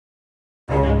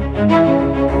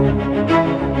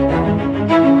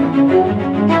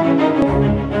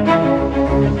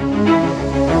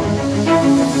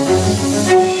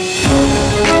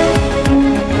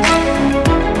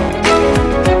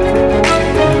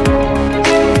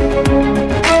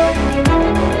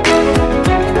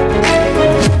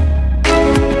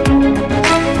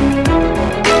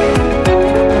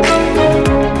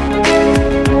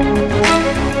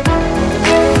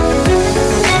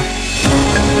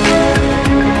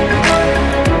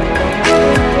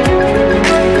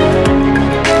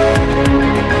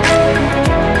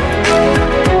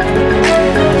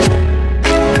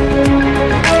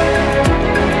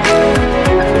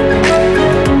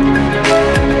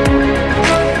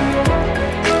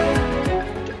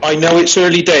I know it's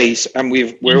early days, and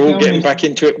we're all getting back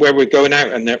into it where we're going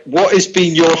out. And what has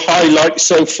been your highlight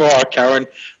so far, Karen,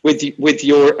 with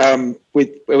your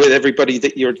with everybody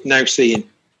that you're now seeing?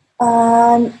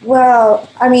 Well,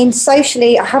 I mean,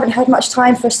 socially, I haven't had much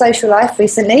time for a social life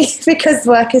recently because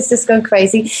work has just gone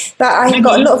crazy. But I've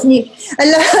got a lot of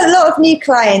new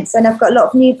clients, and I've got a lot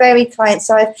of new varied clients.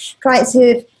 So I have clients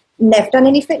who've never done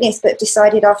any fitness but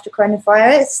decided after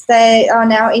coronavirus they are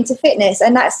now into fitness,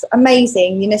 and that's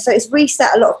amazing, you know. So it's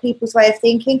reset a lot of people's way of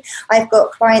thinking. I've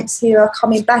got clients who are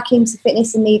coming back into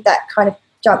fitness and need that kind of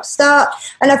jump start,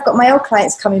 and I've got my old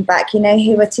clients coming back, you know,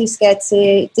 who were too scared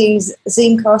to do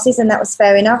Zoom classes, and that was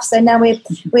fair enough. So now we're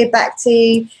back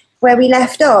to where we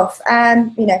left off,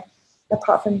 you know,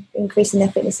 apart from increasing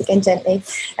their fitness again gently,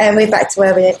 and we're back to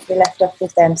where we left off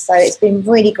with them. So it's been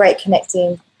really great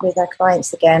connecting with our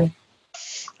clients again.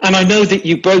 And I know that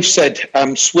you both said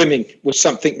swimming was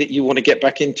something that you want to get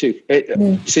back into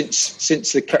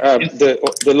since the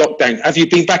lockdown. Have you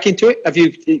been back into it? Have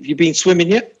you been swimming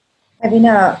yet? Have you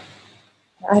not?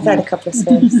 I've had a couple of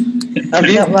swims. Have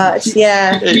you? Not much,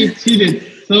 yeah. She did.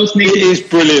 So sneaky. It is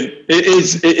brilliant. It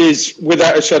is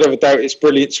without a shadow of a doubt. It's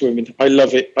brilliant swimming. I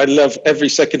love it. I love every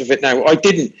second of it now. I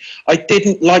didn't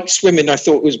like swimming. I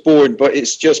thought it was boring, but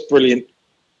it's just brilliant.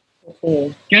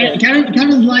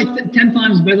 Karen's like 10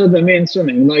 times better than me in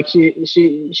swimming. Like she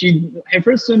her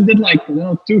first swim did like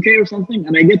 2K or something,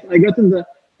 and I got in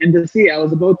the sea. I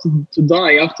was about to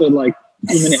die after like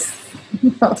 2 minutes.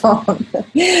 You're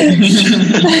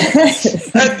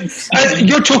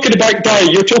talking about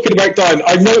dying.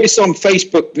 I noticed on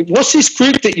Facebook, what's this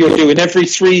group that you're doing every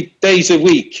 3 days a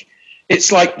week?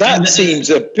 It's like that seems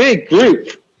a big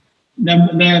group.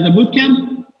 The boot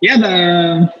camp,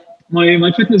 yeah.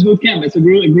 My fitness boot camp. It's a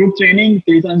group training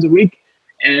 3 times a week.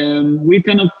 We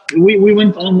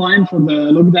went online for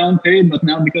the lockdown period, but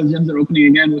now because gyms are opening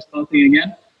again, we're starting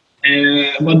again.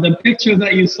 But the picture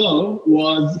that you saw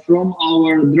was from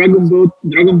our Dragon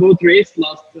Boat race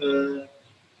last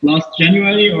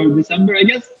January or December, I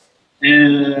guess.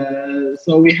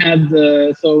 So we had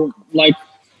like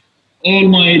all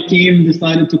my team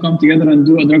decided to come together and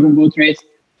do a Dragon Boat race,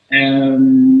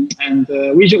 and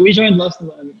we joined last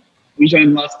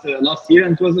year,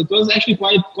 and it was actually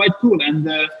quite cool, and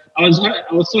I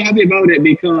was so happy about it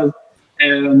because.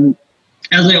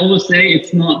 As I always say,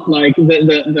 it's not like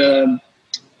the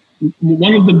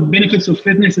one of the benefits of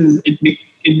fitness is it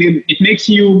makes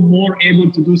you more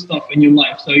able to do stuff in your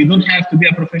life. So you don't have to be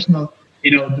a professional,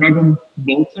 dragon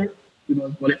boater,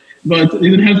 but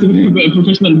you don't have to be a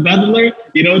professional paddler,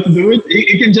 to do it.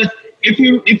 You can just if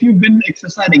you've been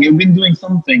exercising, you've been doing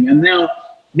something, and now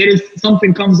there is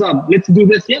something comes up. Let's do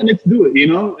this. Yeah, let's do it.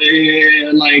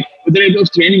 Like with the rate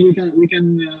of training, we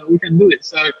can do it.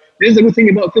 So. This is a good thing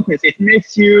about fitness. It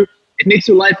makes your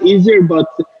life easier, but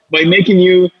by making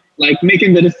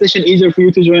the decision easier for you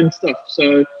to join stuff.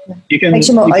 So you can makes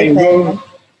you more open.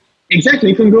 Exactly.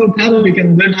 You can go paddle. You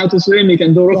can learn how to swim. You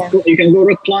can go rock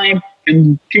climb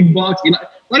and kickbox.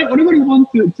 Whatever you want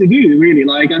to do, really.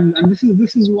 And this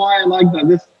is why I like that.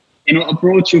 This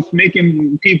approach of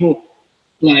making people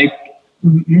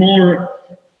more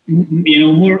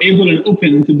able and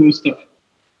open to do stuff.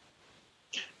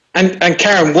 And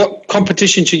Karen, what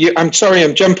competitions are you? I'm sorry,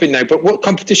 I'm jumping now, but what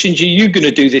competitions are you going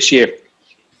to do this year?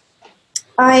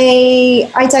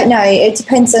 I don't know. It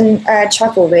depends on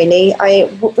travel, really. I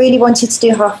really wanted to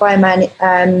do half Ironman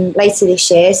later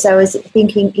this year, so I was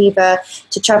thinking either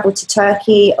to travel to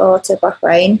Turkey or to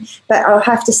Bahrain, but I'll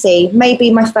have to see.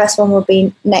 Maybe my first one will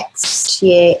be next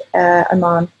year,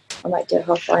 Oman. I might do a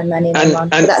half Ironman in Oman.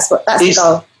 But that's the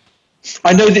goal.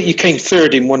 I know that you came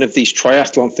third in one of these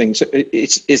triathlon things.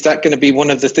 Is that going to be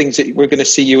one of the things that we're going to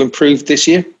see you improve this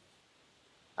year?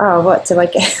 Oh, what do I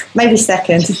get? Maybe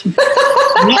second.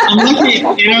 I'm lucky.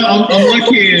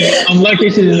 I'm lucky.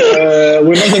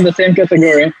 We're not in the same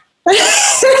category.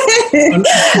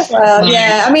 Well,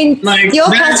 yeah. I mean,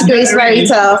 your category is very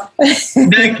tough.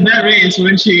 that race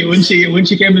when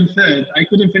she came in third, I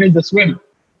couldn't finish the swim.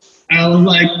 I was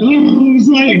like, oh, I was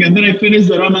like, and then I finished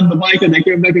the run on the bike, and I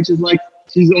came back, and she's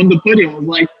on the podium. I was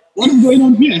like, what is going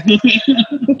on here?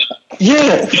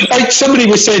 Yeah, like somebody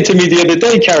was saying to me the other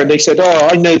day, Karen, they said, oh,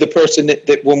 I know the person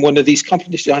that won one of these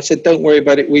competitions. I said, don't worry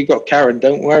about it. We got Karen.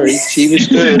 Don't worry. She was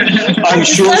good. I'm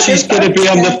sure she's going to be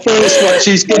on the first one.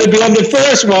 She's going to be on the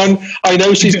first one. I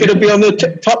know she's going to be on the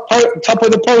top of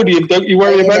the podium. Don't you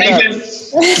worry about that.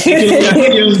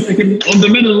 On the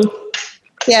middle.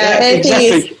 Yeah,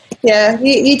 exactly. Yeah,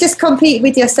 you just compete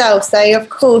with yourself. So, of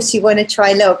course, you want to try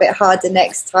a little bit harder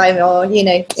next time or,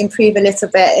 improve a little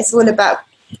bit. It's all about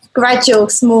gradual,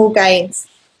 small gains.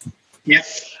 Yeah.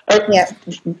 Yeah.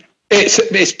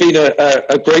 It's been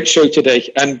a great show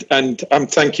today, and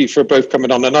thank you for both coming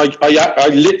on. And I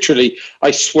literally, I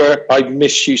swear, I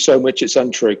miss you so much. It's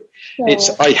untrue.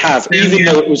 Oh. I have, even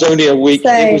though it was only a week.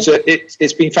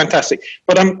 It's been fantastic.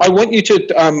 But I want you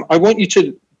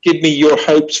to give me your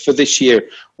hopes for this year.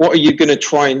 What are you going to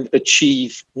try and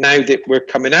achieve now that we're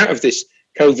coming out of this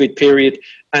COVID period?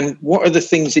 And what are the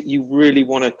things that you really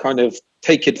want to kind of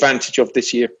take advantage of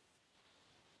this year?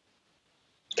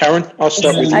 Karen, I'll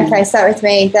start with you. Okay, start with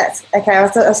me. That's okay. I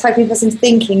was hoping for some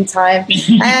thinking time.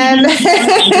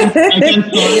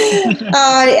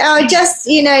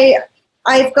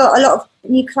 I've got a lot of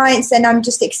new clients, and I'm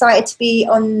just excited to be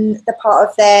on the part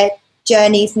of their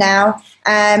journeys now,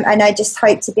 and I just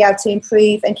hope to be able to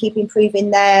improve and keep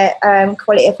improving their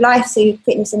quality of life, so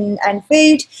fitness and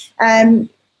food, and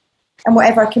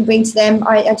whatever I can bring to them,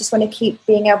 I just want to keep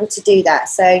being able to do that.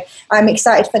 So I'm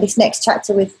excited for this next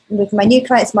chapter with my new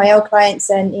clients, my old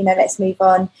clients, and let's move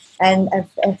on and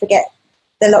forget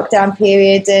the lockdown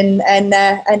period and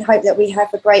hope that we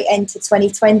have a great end to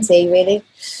 2020. Really.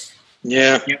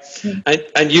 Yeah.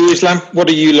 And you, Islam, what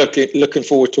are you looking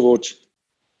forward towards?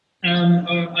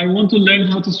 I want to learn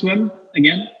how to swim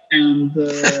again, and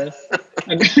relearn.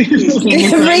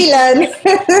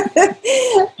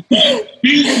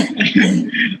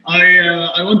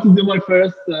 I want to do my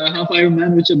first half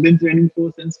Ironman, which I've been training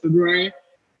for since February,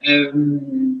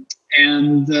 and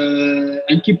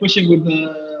keep pushing with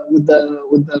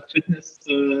the fitness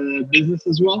business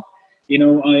as well.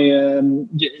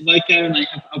 Like Karen,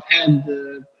 I've had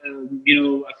a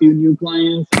few new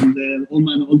clients, and all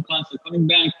my old clients are coming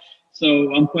back.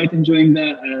 So I'm quite enjoying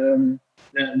that.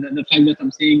 The fact that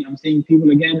I'm seeing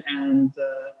people again, and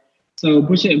so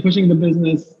pushing the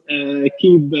business,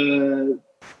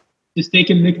 just stay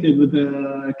connected with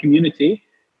the community,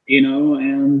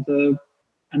 and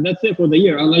that's it for the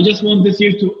year. I just want this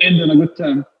year to end on a good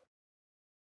term.